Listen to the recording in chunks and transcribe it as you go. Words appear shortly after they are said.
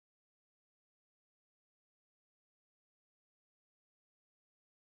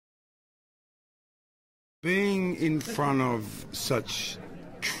Being in front of such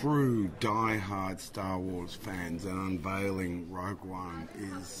true die-hard Star Wars fans and unveiling Rogue One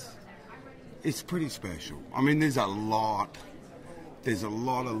it's pretty special. I mean, there's a lot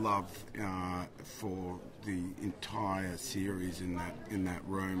of love for the entire series in that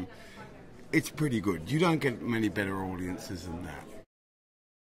room. It's pretty good. You don't get many better audiences than that.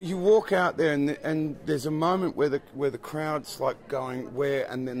 You walk out there and there's a moment where the crowd's like going where,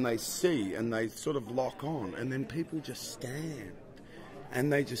 and then they see and they sort of lock on, and then people just stand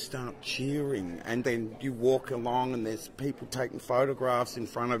and they just start cheering, and then you walk along and there's people taking photographs in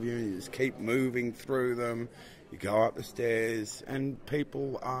front of you and you just keep moving through them. You go up the stairs and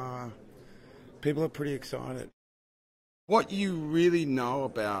people are pretty excited. What you really know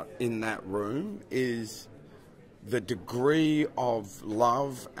about in that room is the degree of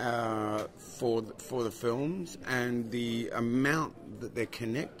love for the films and the amount that they're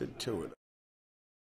connected to it.